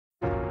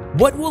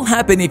What will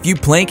happen if you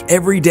plank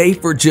every day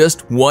for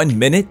just 1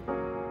 minute?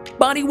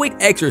 Bodyweight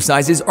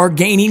exercises are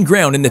gaining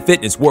ground in the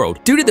fitness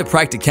world due to the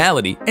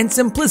practicality and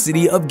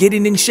simplicity of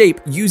getting in shape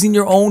using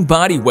your own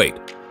body weight.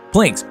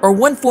 Planks are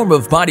one form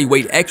of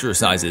bodyweight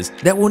exercises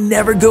that will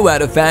never go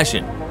out of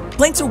fashion.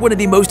 Planks are one of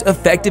the most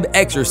effective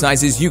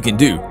exercises you can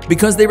do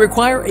because they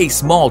require a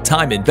small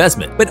time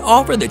investment but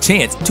offer the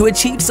chance to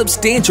achieve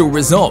substantial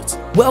results.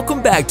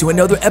 Welcome back to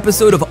another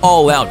episode of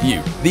All Out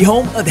You, the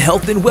home of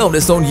health and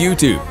wellness on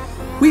YouTube.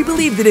 We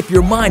believe that if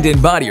your mind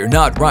and body are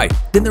not right,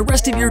 then the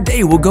rest of your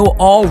day will go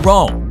all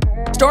wrong.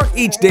 Start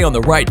each day on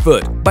the right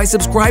foot by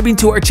subscribing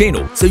to our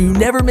channel so you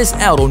never miss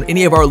out on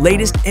any of our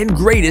latest and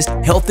greatest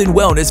health and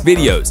wellness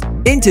videos.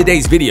 In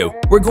today's video,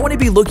 we're going to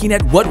be looking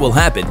at what will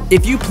happen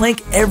if you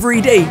plank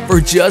every day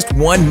for just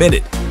 1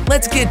 minute.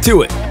 Let's get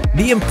to it.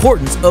 The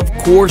importance of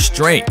core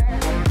strength.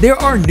 There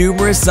are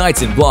numerous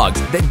sites and blogs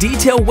that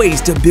detail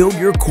ways to build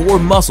your core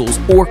muscles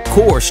or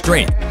core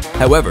strength.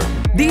 However,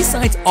 these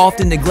sites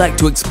often neglect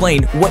to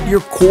explain what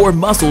your core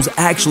muscles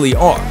actually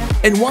are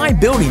and why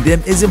building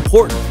them is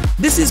important.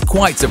 This is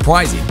quite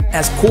surprising,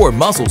 as core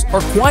muscles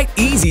are quite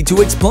easy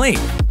to explain.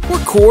 Your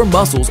core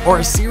muscles are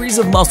a series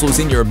of muscles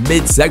in your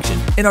midsection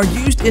and are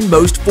used in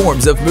most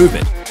forms of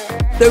movement.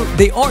 Though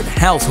they aren't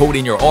household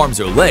in your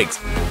arms or legs,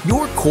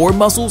 your core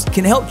muscles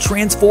can help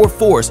transfer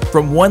force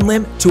from one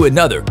limb to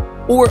another,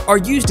 or are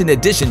used in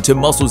addition to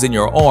muscles in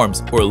your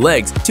arms or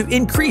legs to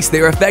increase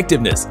their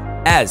effectiveness.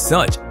 As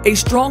such, a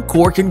strong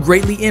core can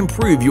greatly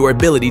improve your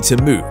ability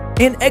to move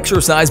and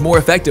exercise more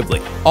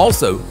effectively.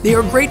 Also, they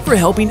are great for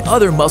helping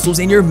other muscles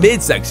in your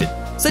midsection,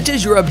 such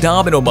as your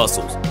abdominal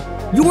muscles.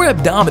 Your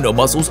abdominal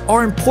muscles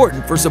are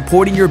important for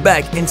supporting your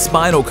back and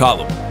spinal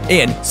column,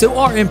 and so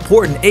are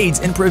important aids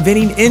in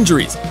preventing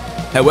injuries.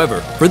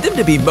 However, for them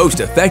to be most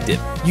effective,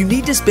 you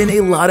need to spend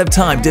a lot of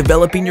time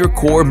developing your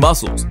core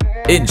muscles.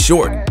 In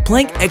short,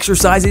 plank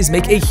exercises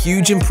make a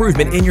huge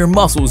improvement in your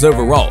muscles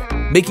overall,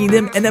 making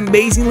them an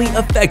amazingly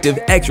effective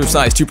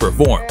exercise to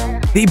perform.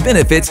 The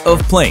benefits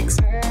of planks.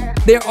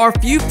 There are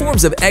few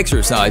forms of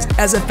exercise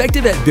as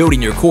effective at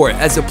building your core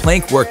as a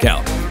plank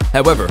workout.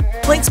 However,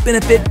 planks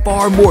benefit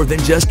far more than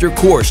just your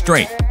core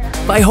strength.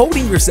 By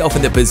holding yourself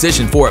in the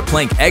position for a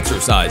plank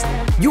exercise,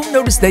 you'll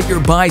notice that your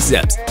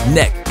biceps,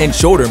 neck, and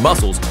shoulder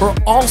muscles are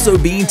also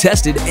being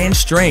tested and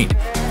strained.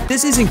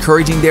 This is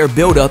encouraging their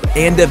buildup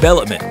and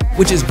development,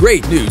 which is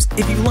great news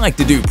if you like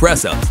to do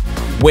press-ups.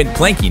 When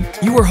planking,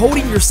 you are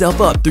holding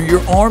yourself up through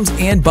your arms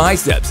and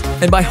biceps,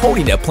 and by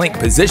holding a plank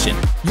position,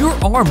 your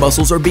arm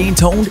muscles are being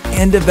toned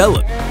and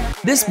developed.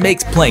 This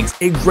makes planks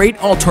a great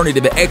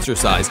alternative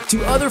exercise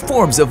to other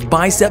forms of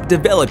bicep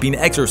developing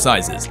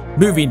exercises.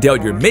 Moving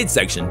down your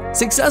midsection,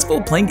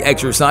 successful plank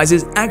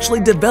exercises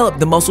actually develop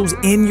the muscles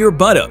in your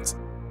buttocks.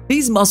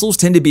 These muscles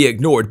tend to be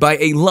ignored by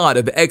a lot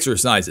of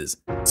exercises,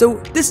 so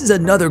this is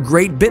another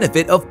great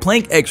benefit of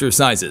plank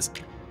exercises.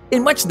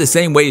 In much the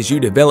same way as you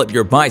develop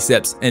your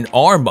biceps and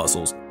arm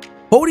muscles,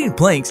 holding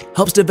planks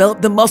helps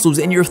develop the muscles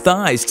in your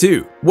thighs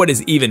too. What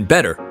is even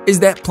better is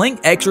that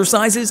plank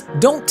exercises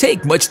don't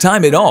take much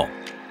time at all.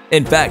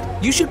 In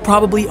fact, you should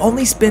probably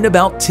only spend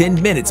about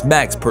 10 minutes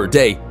max per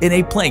day in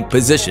a plank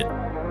position.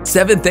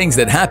 7 things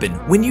that happen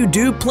when you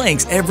do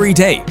planks every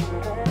day.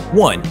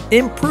 1.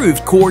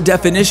 Improved core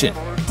definition.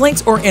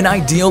 Planks are an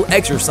ideal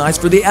exercise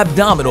for the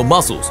abdominal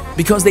muscles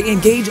because they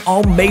engage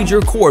all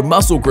major core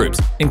muscle groups,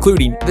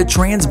 including the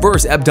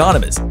transverse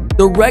abdominis,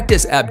 the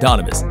rectus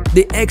abdominis,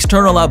 the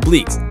external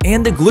obliques,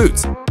 and the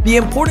glutes. The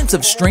importance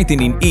of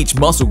strengthening each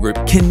muscle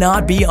group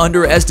cannot be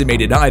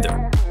underestimated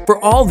either,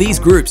 for all these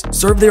groups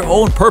serve their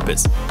own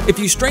purpose. If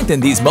you strengthen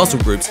these muscle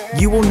groups,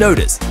 you will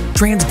notice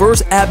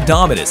transverse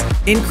abdominis,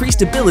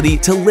 increased ability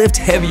to lift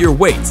heavier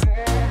weights;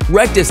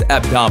 rectus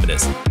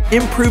abdominis,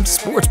 improved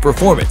sports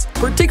performance,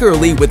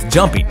 particularly with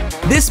jumping.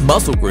 This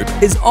muscle group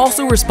is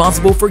also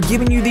responsible for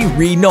giving you the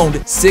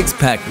renowned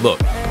six-pack look.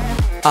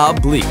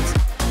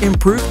 Obliques,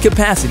 improved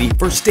capacity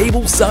for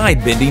stable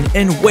side bending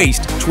and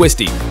waist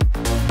twisting.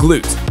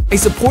 Glutes, a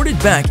supported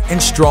back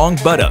and strong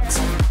buttocks.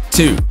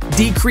 2.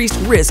 Decreased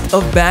risk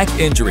of back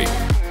injury.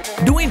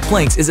 Doing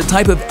planks is a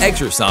type of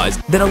exercise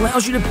that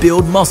allows you to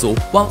build muscle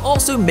while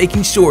also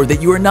making sure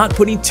that you are not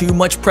putting too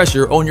much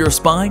pressure on your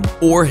spine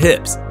or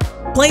hips.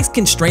 Planks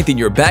can strengthen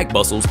your back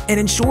muscles and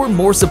ensure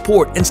more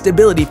support and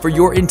stability for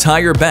your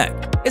entire back,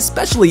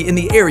 especially in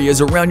the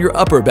areas around your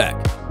upper back.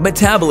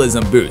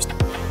 Metabolism boost.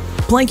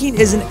 Planking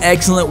is an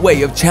excellent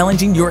way of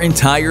challenging your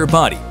entire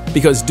body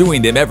because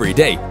doing them every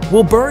day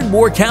will burn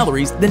more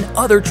calories than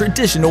other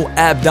traditional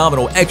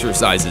abdominal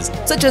exercises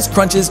such as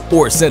crunches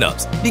or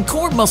sit-ups. The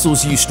core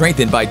muscles you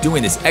strengthen by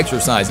doing this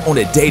exercise on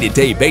a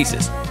day-to-day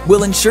basis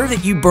will ensure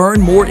that you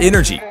burn more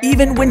energy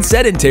even when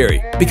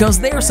sedentary because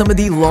they are some of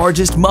the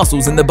largest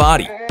muscles in the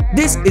body.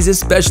 This is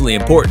especially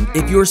important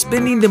if you're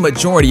spending the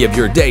majority of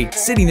your day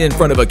sitting in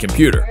front of a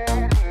computer.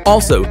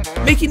 Also,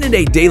 making it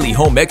a daily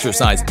home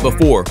exercise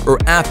before or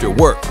after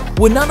work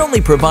will not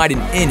only provide an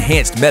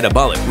enhanced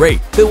metabolic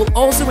rate, but will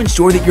also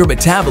ensure that your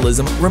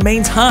metabolism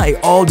remains high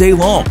all day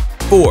long.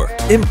 4.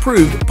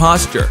 Improved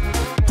posture.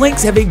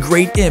 Planks have a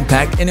great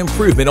impact and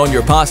improvement on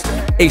your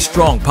posture. A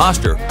strong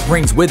posture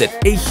brings with it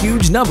a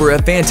huge number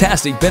of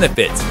fantastic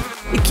benefits.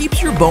 It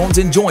keeps your bones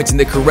and joints in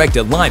the correct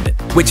alignment,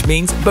 which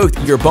means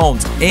both your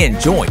bones and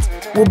joints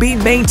will be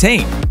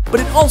maintained, but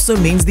it also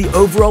means the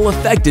overall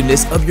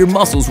effectiveness of your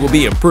muscles will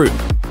be improved.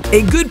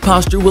 A good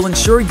posture will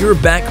ensure your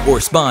back or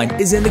spine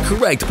is in the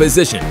correct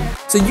position,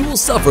 so you will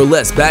suffer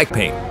less back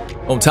pain.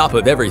 On top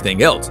of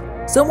everything else,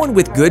 someone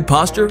with good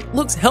posture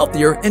looks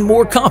healthier and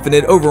more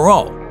confident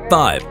overall.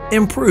 5.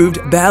 Improved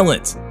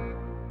balance.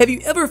 Have you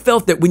ever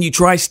felt that when you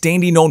try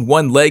standing on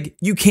one leg,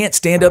 you can't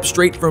stand up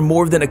straight for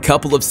more than a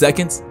couple of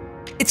seconds?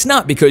 It's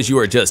not because you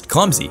are just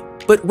clumsy,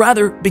 but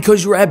rather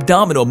because your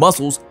abdominal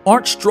muscles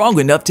aren't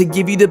strong enough to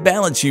give you the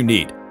balance you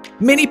need.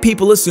 Many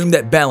people assume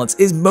that balance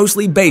is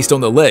mostly based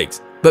on the legs,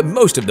 but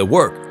most of the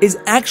work is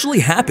actually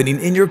happening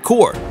in your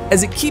core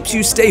as it keeps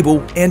you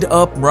stable and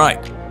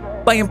upright.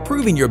 By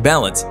improving your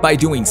balance by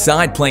doing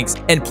side planks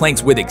and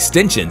planks with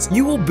extensions,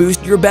 you will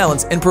boost your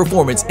balance and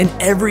performance in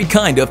every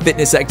kind of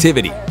fitness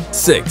activity.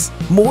 6.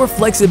 More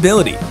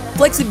flexibility.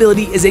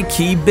 Flexibility is a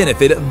key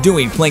benefit of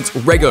doing planks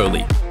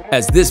regularly,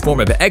 as this form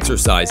of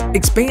exercise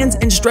expands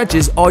and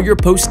stretches all your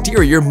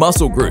posterior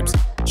muscle groups,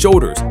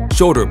 shoulders,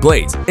 shoulder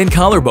blades, and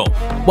collarbone,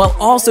 while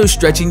also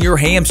stretching your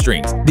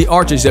hamstrings, the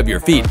arches of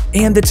your feet,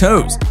 and the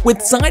toes.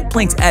 With side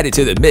planks added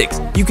to the mix,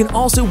 you can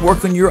also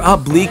work on your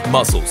oblique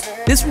muscles.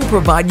 This will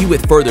provide you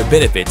with further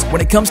benefits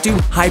when it comes to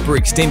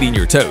hyperextending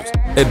your toes,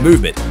 a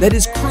movement that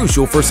is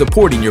crucial for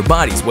supporting your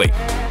body's weight.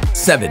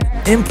 7.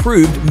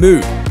 Improved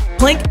mood.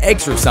 Plank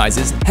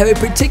exercises have a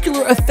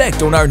particular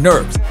effect on our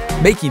nerves,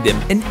 making them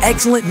an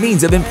excellent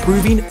means of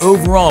improving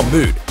overall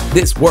mood.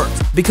 This works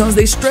because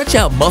they stretch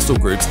out muscle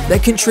groups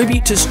that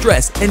contribute to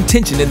stress and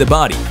tension in the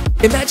body.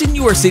 Imagine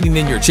you are sitting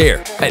in your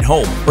chair, at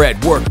home, or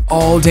at work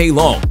all day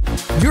long.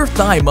 Your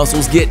thigh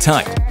muscles get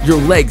tight,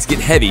 your legs get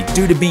heavy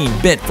due to being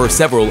bent for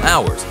several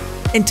hours,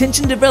 and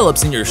tension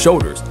develops in your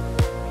shoulders,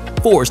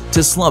 forced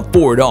to slump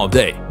forward all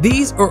day.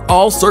 These are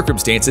all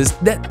circumstances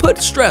that put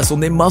stress on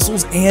the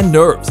muscles and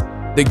nerves.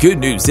 The good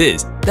news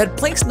is that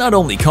planks not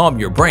only calm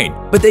your brain,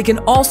 but they can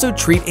also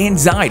treat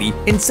anxiety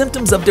and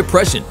symptoms of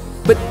depression,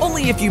 but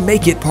only if you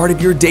make it part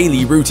of your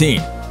daily routine.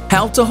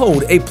 How to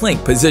hold a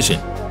plank position.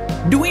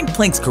 Doing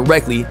planks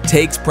correctly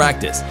takes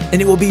practice,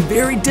 and it will be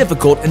very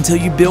difficult until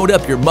you build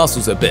up your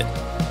muscles a bit.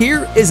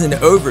 Here is an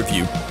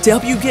overview to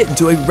help you get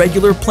into a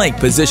regular plank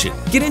position.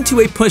 Get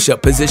into a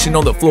push-up position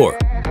on the floor.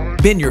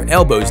 Bend your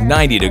elbows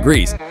 90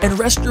 degrees and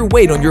rest your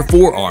weight on your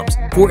forearms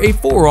for a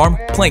forearm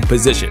plank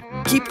position.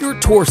 Keep your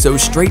torso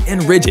straight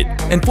and rigid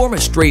and form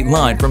a straight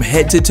line from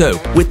head to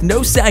toe with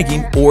no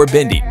sagging or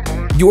bending.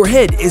 Your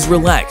head is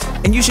relaxed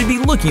and you should be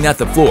looking at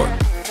the floor.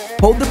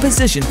 Hold the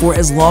position for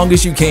as long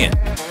as you can.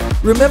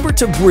 Remember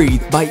to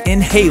breathe by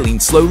inhaling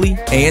slowly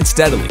and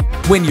steadily.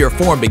 When your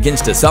form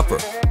begins to suffer,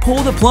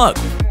 pull the plug.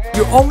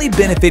 You're only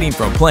benefiting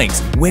from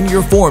planks when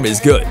your form is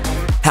good.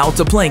 How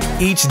to plank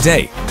each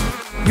day.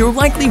 You're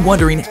likely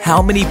wondering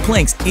how many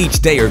planks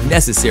each day are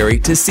necessary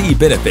to see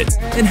benefits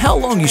and how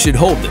long you should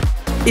hold them.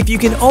 If you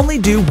can only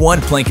do one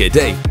plank a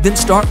day, then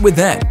start with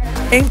that.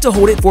 Aim to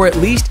hold it for at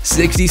least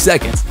 60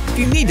 seconds. If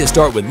you need to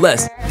start with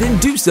less, then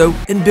do so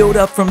and build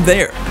up from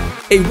there.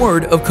 A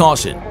word of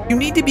caution. You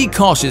need to be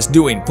cautious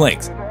doing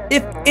planks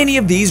if any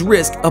of these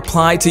risks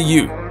apply to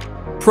you.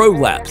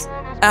 Prolapse.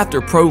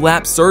 After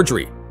prolapse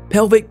surgery,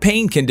 pelvic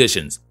pain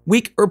conditions,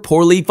 weak or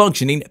poorly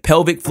functioning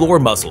pelvic floor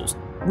muscles,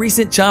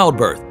 recent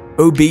childbirth,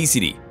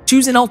 obesity.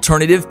 Choose an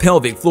alternative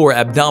pelvic floor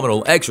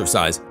abdominal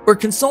exercise or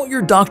consult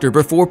your doctor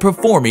before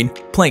performing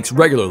planks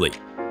regularly.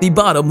 The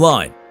bottom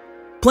line.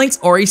 Planks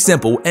are a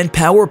simple and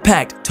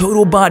power-packed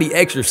total body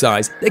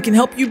exercise that can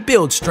help you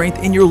build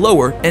strength in your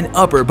lower and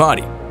upper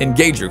body,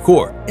 engage your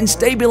core, and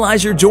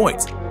stabilize your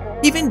joints.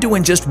 Even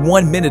doing just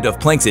 1 minute of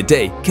planks a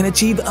day can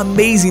achieve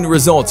amazing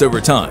results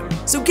over time.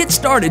 So get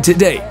started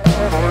today.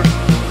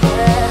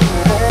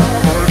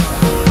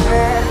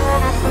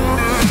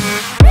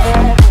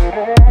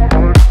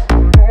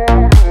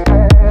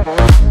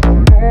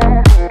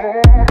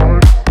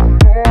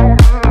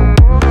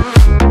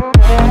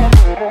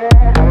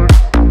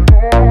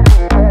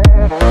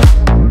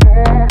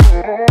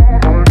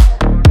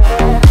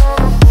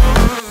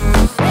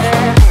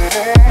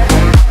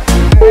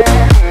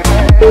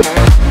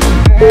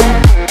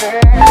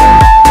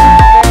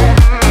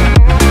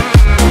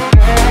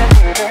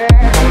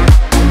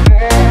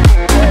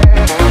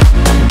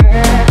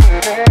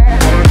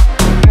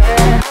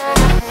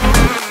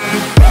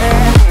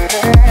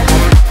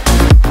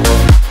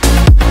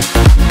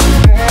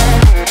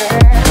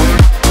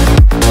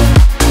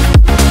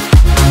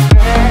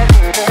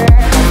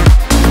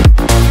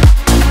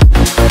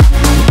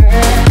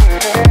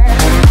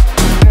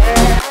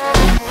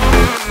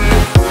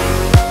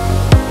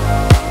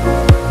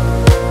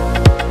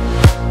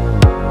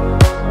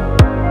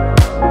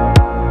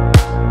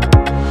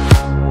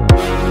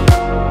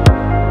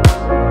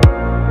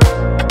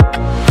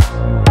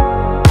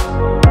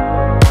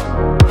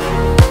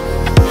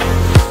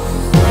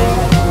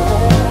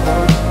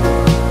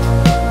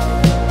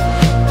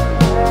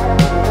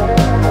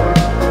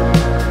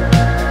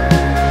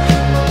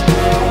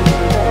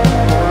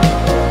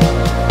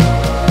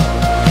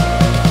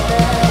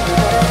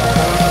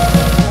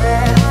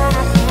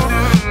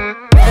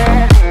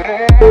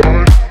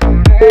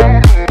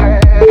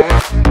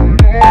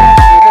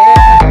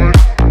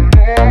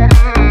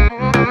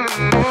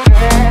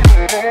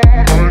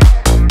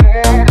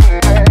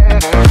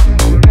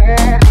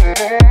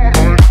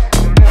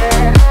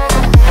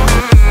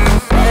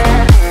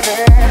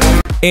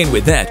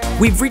 with that,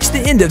 we've reached the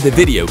end of the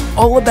video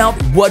all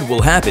about what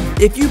will happen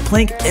if you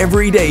plank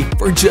every day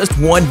for just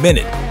 1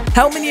 minute.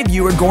 How many of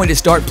you are going to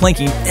start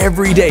planking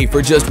every day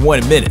for just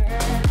 1 minute?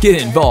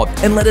 Get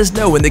involved and let us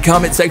know in the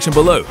comment section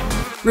below.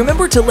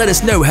 Remember to let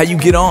us know how you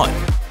get on.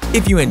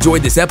 If you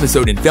enjoyed this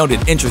episode and found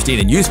it interesting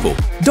and useful,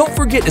 don't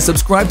forget to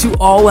subscribe to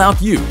All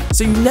Out You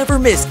so you never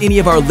miss any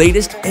of our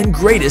latest and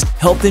greatest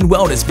health and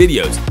wellness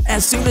videos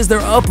as soon as they're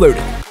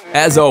uploaded.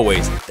 As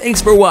always,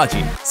 thanks for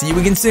watching. See you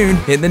again soon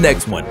in the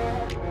next one.